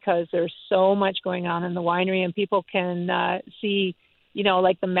come up because there's so much going on in the winery, and people can see,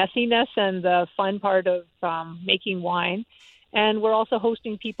 like the messiness and the fun part of making wine. And we're also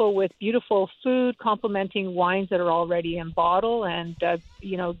hosting people with beautiful food, complementing wines that are already in bottle, and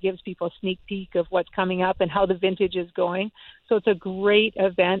gives people a sneak peek of what's coming up and how the vintage is going. So it's a great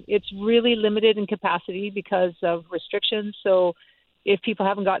event. It's really limited in capacity because of restrictions. So if people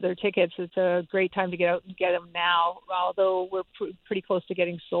haven't got their tickets, it's a great time to get out and get them now, although we're pretty close to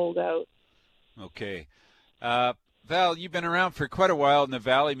getting sold out. Okay. Val, you've been around for quite a while in the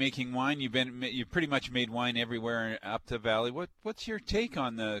Valley making wine. You've pretty much made wine everywhere up the Valley. What's your take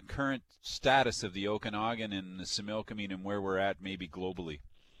on the current status of the Okanagan and the Similkameen and where we're at maybe globally?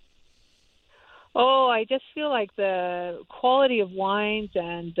 Oh, I just feel like the quality of wines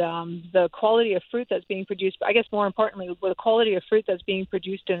and the quality of fruit that's being produced, I guess more importantly, the quality of fruit that's being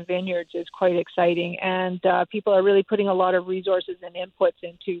produced in vineyards is quite exciting. And people are really putting a lot of resources and inputs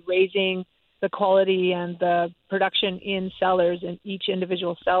into raising the quality and the production in cellars in each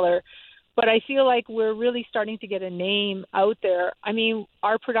individual cellar. But I feel like we're really starting to get a name out there. I mean,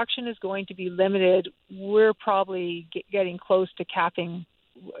 our production is going to be limited. We're probably getting close to capping,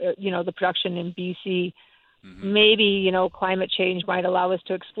 the production in BC. Mm-hmm. Maybe, climate change might allow us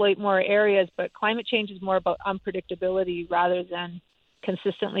to exploit more areas, but climate change is more about unpredictability rather than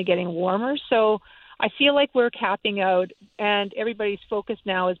consistently getting warmer. So I feel like we're capping out, and everybody's focus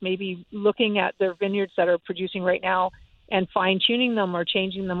now is maybe looking at their vineyards that are producing right now and fine-tuning them or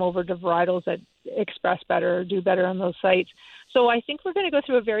changing them over to varietals that express better or do better on those sites. So I think we're going to go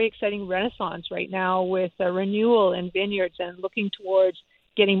through a very exciting renaissance right now with a renewal in vineyards and looking towards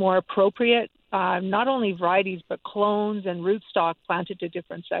getting more appropriate, not only varieties, but clones and rootstock planted to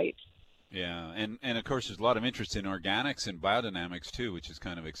different sites. Yeah, and of course there's a lot of interest in organics and biodynamics too, which is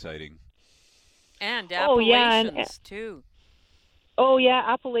kind of exciting. And appellations, too. Oh, yeah,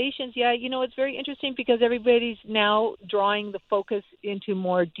 appellations. Yeah, it's very interesting because everybody's now drawing the focus into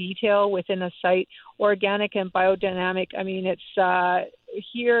more detail within a site. Organic and biodynamic, I mean, it's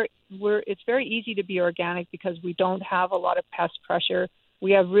it's very easy to be organic because we don't have a lot of pest pressure.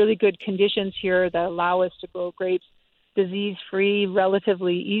 We have really good conditions here that allow us to grow grapes disease-free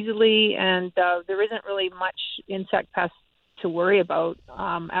relatively easily, and there isn't really much insect pests to worry about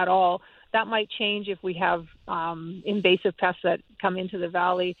at all. That might change if we have invasive pests that come into the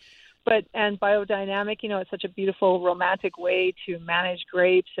valley. And biodynamic, it's such a beautiful, romantic way to manage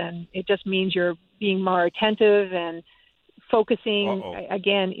grapes, and it just means you're being more attentive and focusing,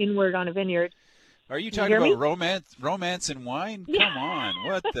 again, inward on a vineyard. Are you talking about romance and wine? Yeah. Come on.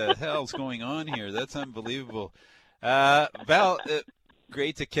 What the hell's going on here? That's unbelievable. Val,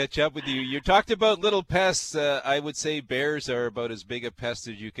 great to catch up with you. You talked about little pests. I would say bears are about as big a pest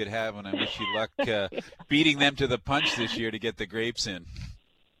as you could have, and I wish you luck beating them to the punch this year to get the grapes in.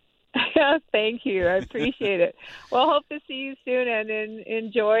 Thank you. I appreciate it. Well, hope to see you soon and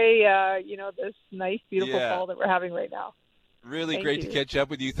enjoy, this nice, beautiful fall that we're having right now. Really great to catch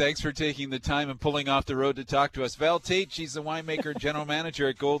up with you. Thanks for taking the time and pulling off the road to talk to us. Val Tate, she's the winemaker, general manager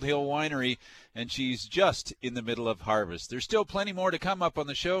at Gold Hill Winery, and she's just in the middle of harvest. There's still plenty more to come up on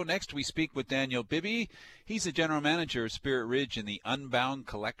the show. Next, we speak with Daniel Bibby. He's the general manager of Spirit Ridge in the Unbound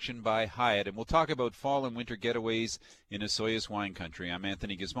Collection by Hyatt, and we'll talk about fall and winter getaways in Osoyoos wine country. I'm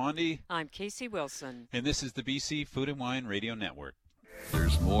Anthony Gismondi. I'm Casey Wilson. And this is the BC Food and Wine Radio Network.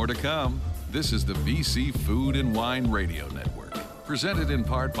 There's more to come. This is the BC Food and Wine Radio Network, presented in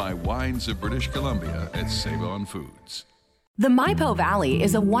part by Wines of British Columbia at Save-On Foods. The Maipo Valley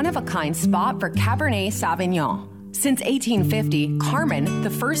is a one-of-a-kind spot for Cabernet Sauvignon. Since 1850, Carmen, the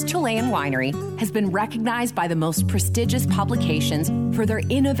first Chilean winery, has been recognized by the most prestigious publications for their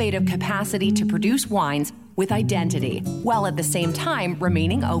innovative capacity to produce wines with identity, while at the same time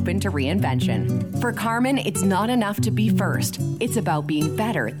remaining open to reinvention. For Carmen, it's not enough to be first. It's about being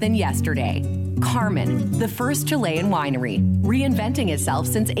better than yesterday. Carmen, the first Chilean winery, reinventing itself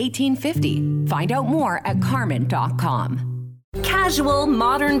since 1850. Find out more at carmen.com. Casual,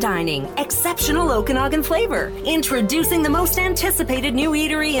 modern dining, exceptional Okanagan flavor. Introducing the most anticipated new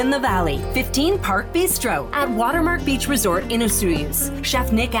eatery in the valley, 15 Park Bistro at Watermark Beach Resort in Osoyoos.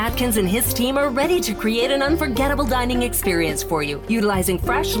 Chef Nick Atkins and his team are ready to create an unforgettable dining experience for you, utilizing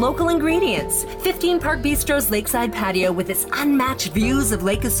fresh local ingredients. 15 Park Bistro's lakeside patio with its unmatched views of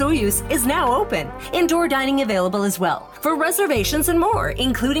Lake Osoyoos is now open. Indoor dining available as well. For reservations and more,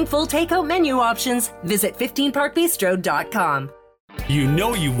 including full takeout menu options, visit 15parkbistro.com. You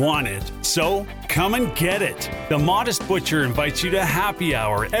know you want it, so come and get it. The Modest Butcher invites you to happy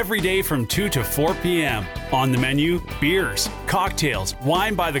hour every day from 2 to 4 p.m. On the menu, beers, cocktails,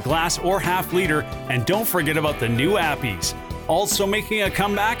 wine by the glass or half liter, and don't forget about the new appies. Also making a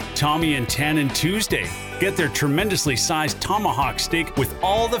comeback, Tommy and Tannen Tuesday. Get their tremendously sized tomahawk steak with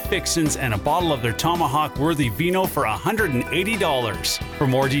all the fixins and a bottle of their tomahawk-worthy vino for $180. For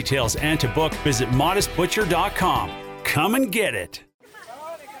more details and to book, visit modestbutcher.com. Come and get it.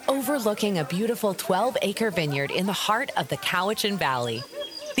 Overlooking a beautiful 12-acre vineyard in the heart of the Cowichan Valley,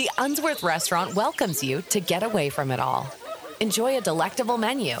 the Unsworth Restaurant welcomes you to get away from it all. Enjoy a delectable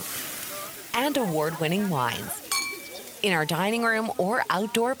menu and award-winning wines in our dining room or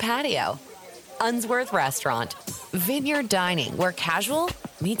outdoor patio. Unsworth Restaurant, vineyard dining where casual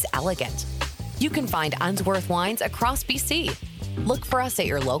meets elegant. You can find Unsworth wines across BC. Look for us at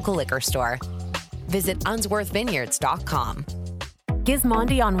your local liquor store. Visit unsworthvineyards.com.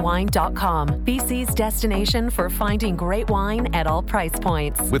 GizmondiOnWine.com, BC's destination for finding great wine at all price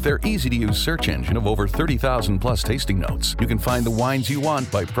points. With their easy-to-use search engine of over 30,000 plus tasting notes, you can find the wines you want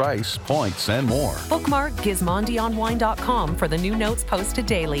by price, points, and more. Bookmark GizmondiOnWine.com for the new notes posted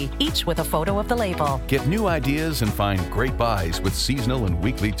daily, each with a photo of the label. Get new ideas and find great buys with seasonal and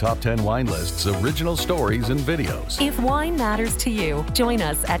weekly top 10 wine lists, original stories, and videos. If wine matters to you, join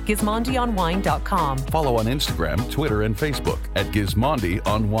us at GizmondiOnWine.com. Follow on Instagram, Twitter, and Facebook at Gizmondi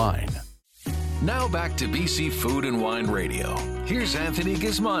on Wine. Now back to BC Food and Wine Radio. Here's Anthony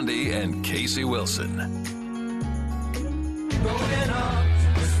Gismondi and Casey Wilson. Going up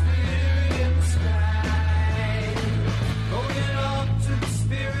to the spirit in the sky. Going up to the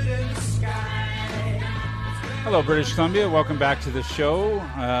spirit in the sky. Hello, British Columbia. Welcome back to the show.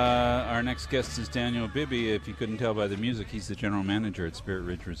 Our next guest is Daniel Bibby. If you couldn't tell by the music, he's the general manager at Spirit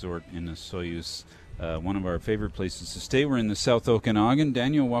Ridge Resort in Osoyoos. One of our favorite places to stay. We're in the South Okanagan.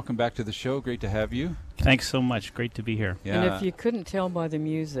 Daniel, welcome back to the show. Great to have you. Thanks so much. Great to be here. Yeah. And if you couldn't tell by the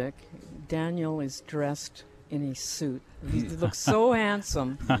music, Daniel is dressed in a suit. He looks so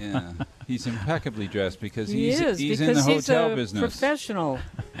handsome. Yeah, he's impeccably dressed because he's in the hotel business. Professional.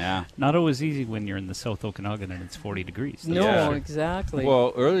 Yeah, not always easy when you're in the South Okanagan and it's 40 degrees. No, exactly.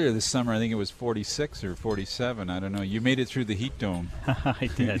 Well, earlier this summer, I think it was 46 or 47. I don't know. You made it through the heat dome. I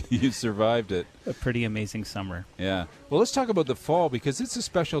did. You survived it. A pretty amazing summer. Yeah. Well, let's talk about the fall because it's a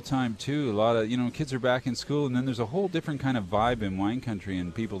special time too. A lot of kids are back in school, and then there's a whole different kind of vibe in wine country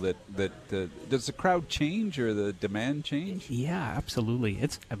and people that does the crowd change or the demand change? Yeah, absolutely.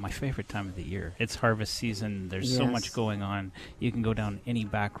 It's my favorite time of the year. It's harvest season. There's so much going on. You can go down any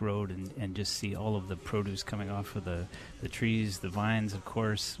back road and just see all of the produce coming off of the trees, the vines, of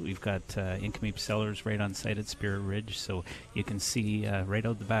course. We've got Incomeep Cellars right on site at Spirit Ridge, so you can see right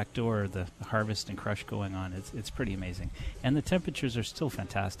out the back door the harvest and crush going on. It's pretty amazing. And the temperatures are still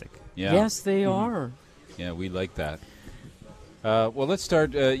fantastic. Yeah. Yes, they are. Yeah, we like that. Well, let's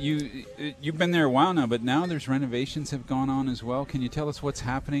start. You've been there a while now, but now there's renovations have gone on as well. Can you tell us what's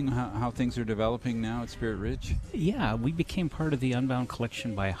happening, how things are developing now at Spirit Ridge? Yeah, we became part of the Unbound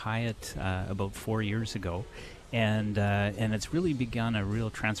Collection by Hyatt about 4 years ago. And it's really begun a real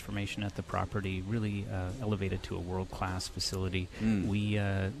transformation at the property, really elevated to a world-class facility. We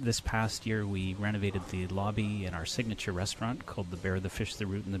this past year, we renovated the lobby in our signature restaurant called The Bear, the Fish, the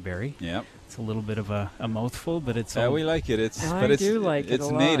Root, and the Berry. Yep. It's a little bit of a mouthful, but it's... Yeah, we like it. I do like it a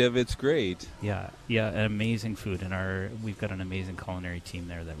lot. It's native. It's great. Yeah, amazing food. And we've got an amazing culinary team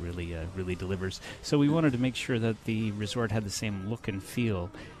there that really delivers. So we wanted to make sure that the resort had the same look and feel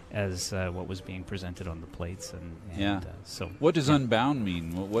as what was being presented on the plates. So what does Unbound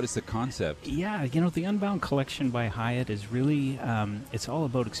mean? What is the concept? Yeah, the Unbound Collection by Hyatt is really, it's all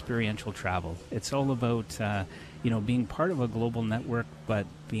about experiential travel. It's all about, being part of a global network, but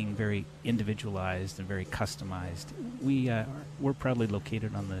being very individualized and very customized. We're proudly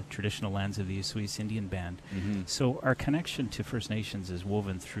located on the traditional lands of the Osoyoos Indian Band. Mm-hmm. So our connection to First Nations is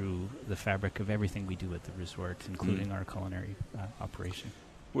woven through the fabric of everything we do at the resort, including our culinary operation.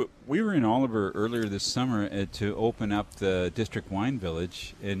 We were in Oliver earlier this summer to open up the District Wine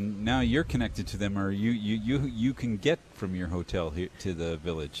Village, and now you're connected to them, or you can get from your hotel here to the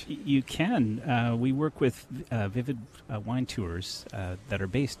village. You can. We work with Vivid Wine Tours that are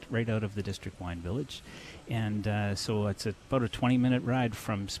based right out of the District Wine Village, and so it's about a 20-minute ride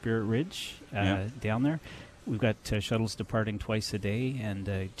from Spirit Ridge down there. We've got shuttles departing twice a day,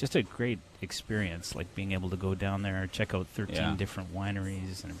 and just a great experience, like being able to go down there, check out 13 different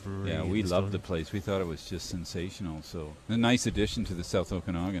wineries and a brewery. Yeah, we loved the place. We thought it was just sensational. So a nice addition to the South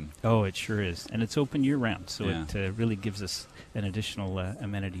Okanagan. Oh, it sure is. And it's open year-round, so it really gives us an additional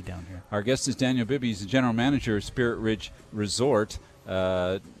amenity down here. Our guest is Daniel Bibby. He's the general manager of Spirit Ridge Resort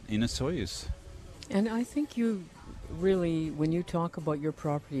in Osoyoos. And I think you really, when you talk about your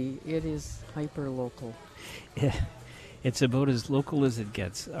property, it is hyper-local. It's about as local as it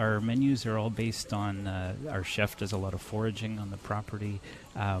gets. Our menus are all based on, our chef does a lot of foraging on the property.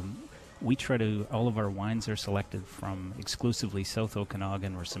 we try to, all of our wines are selected from exclusively South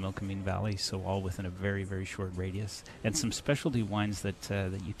Okanagan or Similkameen Valley, so all within a very, very short radius. And some specialty wines that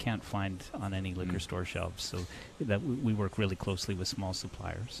you can't find on any liquor store shelves, so that we work really closely with small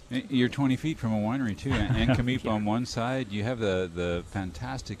suppliers. You're 20 feet from a winery, too. Ankh-Kamipa on one side. You have the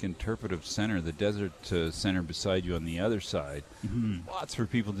fantastic interpretive center, the desert center beside you on the other side. Mm-hmm. Lots for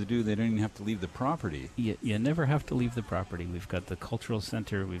people to do. They don't even have to leave the property. You never have to leave the property. We've got the cultural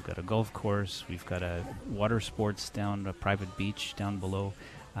center, we've got a golf course, we've got a water sports down, a private beach down below.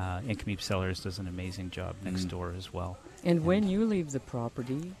 Ankh-Kamipa Cellars does an amazing job next door as well. And when you leave the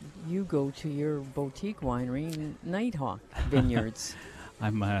property, you go to your boutique winery in Nighthawk Vineyards.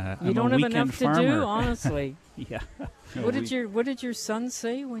 I'm you don't a have enough farmer. to do, honestly. Yeah. What did your son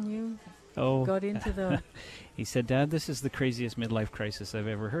say when you got into the? He said, "Dad, this is the craziest midlife crisis I've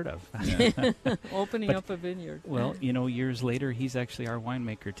ever heard of." Opening up a vineyard. Well, years later, he's actually our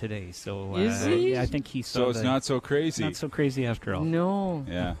winemaker today. So is he? I think he saw. So it's not so crazy. Not so crazy after all. No.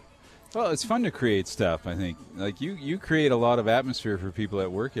 Yeah. Well, it's fun to create stuff, I think. Like, you create a lot of atmosphere for people at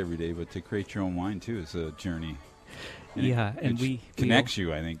work every day, but to create your own wine, too, is a journey. And and it connects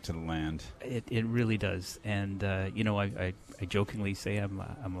you, I think, to the land. It really does. And, I jokingly say I'm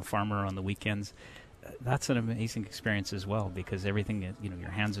a farmer on the weekends. That's an amazing experience as well, because everything,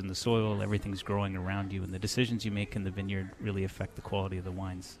 your hands in the soil, everything's growing around you, and the decisions you make in the vineyard really affect the quality of the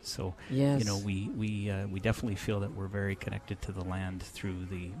wines. So, yes. We definitely feel that we're very connected to the land through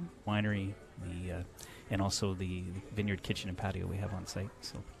the winery, and also the vineyard kitchen and patio we have on site.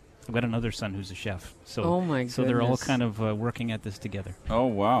 So, I've got another son who's a chef. So, oh my goodness. So they're all kind of working at this together. Oh,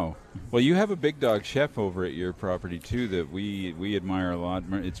 wow. Well, you have a big dog chef over at your property, too, that we admire a lot.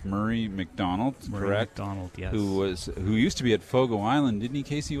 It's Murray McDonald, correct? McDonald, yes. Who used to be at Fogo Island, didn't he,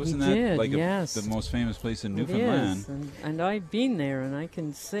 Casey? Wasn't yes. the most famous place in It Newfoundland? is. And I've been there, and I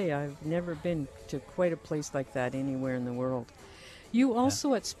can say I've never been to quite a place like that anywhere in the world. You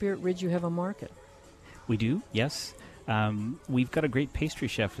also, at Spirit Ridge, you have a market. We do, yes. We've got a great pastry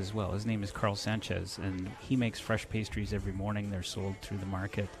chef as well. His name is Carl Sanchez, and he makes fresh pastries every morning. They're sold through the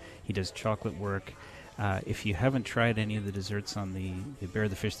market. He does chocolate work. If you haven't tried any of the desserts on the bear,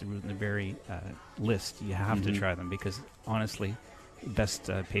 the fish, the root, and the berry list, you have to try them, because, honestly, best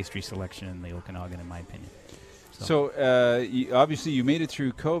pastry selection in the Okanagan, in my opinion. So obviously you made it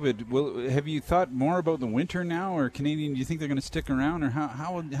through COVID. Have you thought more about the winter now, or Canadian? Do you think they're going to stick around, or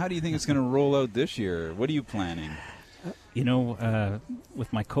how do you think it's going to roll out this year? What are you planning?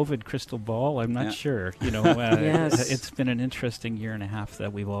 With my COVID crystal ball, I'm not sure. Yes. It's been an interesting year and a half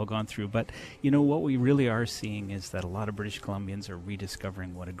that we've all gone through. But, what we really are seeing is that a lot of British Columbians are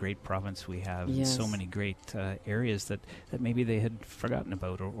rediscovering what a great province we have, and so many great areas that maybe they had forgotten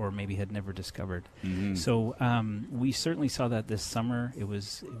about or maybe had never discovered. Mm-hmm. So we certainly saw that this summer. It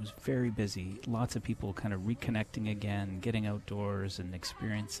was very busy. Lots of people kind of reconnecting again, getting outdoors and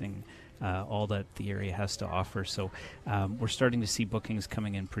experiencing all that the area has to offer. So we're starting to see bookings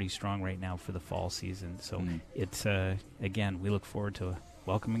coming in pretty strong right now for the fall season. So it's, again, we look forward to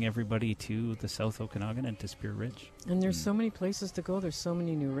welcoming everybody to the South Okanagan and to Spirit Ridge. And there's so many places to go. There's so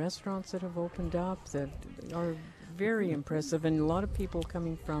many new restaurants that have opened up that are very impressive. And a lot of people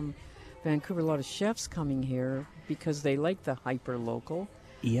coming from Vancouver, a lot of chefs coming here because they like the hyper-local.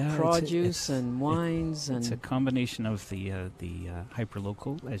 Yeah, produce and wines, it's a combination of the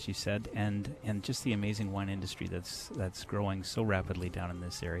hyper-local, as you said, and just the amazing wine industry that's growing so rapidly down in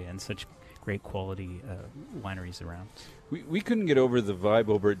this area, and such great quality wineries around. We couldn't get over the vibe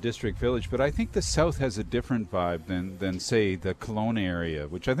over at District Village, but I think the South has a different vibe than say the Kelowna area,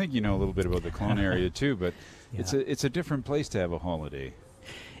 which I think you know a little bit about the Kelowna area too. But it's a different place to have a holiday.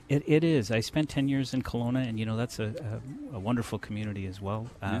 It is. I spent 10 years in Kelowna, and that's a wonderful community as well.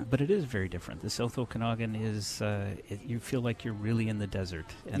 But it is very different. The South Okanagan is. You feel like you're really in the desert,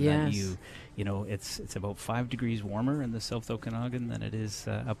 and that it's about 5 degrees warmer in the South Okanagan than it is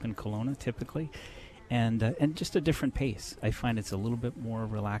up in Kelowna typically, and just a different pace. I find it's a little bit more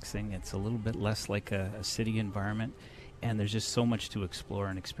relaxing. It's a little bit less like a city environment, and there's just so much to explore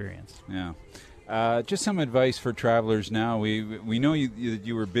and experience. Yeah. Just some advice for travelers now. We know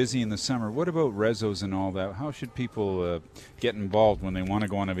you were busy in the summer. What about rezos and all that? How should people get involved when they want to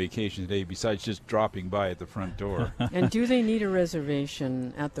go on a vacation today, besides just dropping by at the front door? And do they need a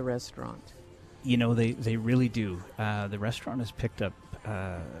reservation at the restaurant? They really do. The restaurant has picked up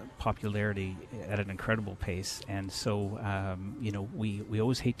popularity at an incredible pace, and so we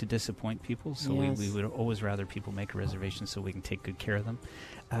always hate to disappoint people, so we would always rather people make a reservation so we can take good care of them.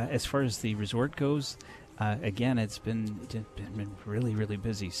 As far as the resort goes, again, it's been really, really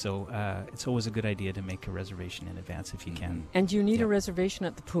busy, so it's always a good idea to make a reservation in advance if you can. And do you need a reservation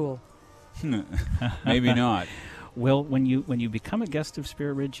at the pool? Maybe not. Well, when you become a guest of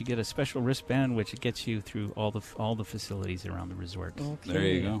Spirit Ridge, you get a special wristband which gets you through all the facilities around the resort. Okay, there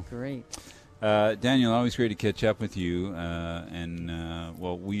you go. Great. Daniel, always great to catch up with you.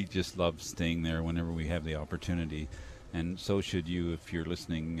 Well, we just love staying there whenever we have the opportunity. And so should you if you're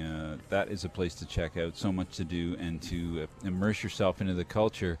listening. That is a place to check out. So much to do and to immerse yourself into the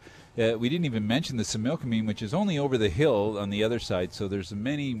culture. We didn't even mention the Similkameen, which is only over the hill on the other side. So there's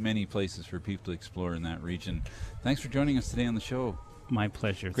many, many places for people to explore in that region. Thanks for joining us today on the show. My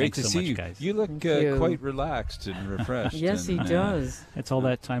pleasure. Great Thanks to so see much, you. guys. You look quite relaxed and refreshed. Yes, he does. It's all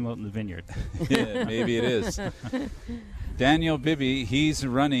that time out in the vineyard. Yeah, maybe it is. Daniel Bibby, he's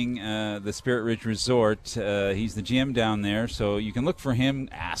running the Spirit Ridge Resort. He's the GM down there, so you can look for him,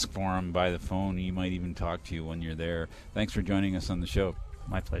 ask for him by the phone. He might even talk to you when you're there. Thanks for joining us on the show.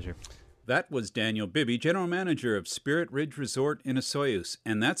 My pleasure. That was Daniel Bibby, General Manager of Spirit Ridge Resort in Osoyoos.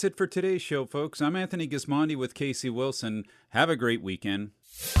 And that's it for today's show, folks. I'm Anthony Gismondi with Casey Wilson. Have a great weekend.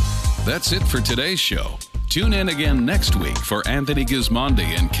 That's it for today's show. Tune in again next week for Anthony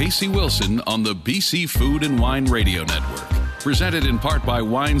Gismondi and Casey Wilson on the BC Food and Wine Radio Network. Presented in part by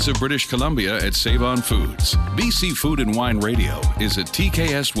Wines of British Columbia at Save-On Foods. BC Food and Wine Radio is a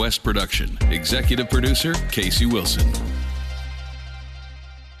TKS West production. Executive producer, Casey Wilson.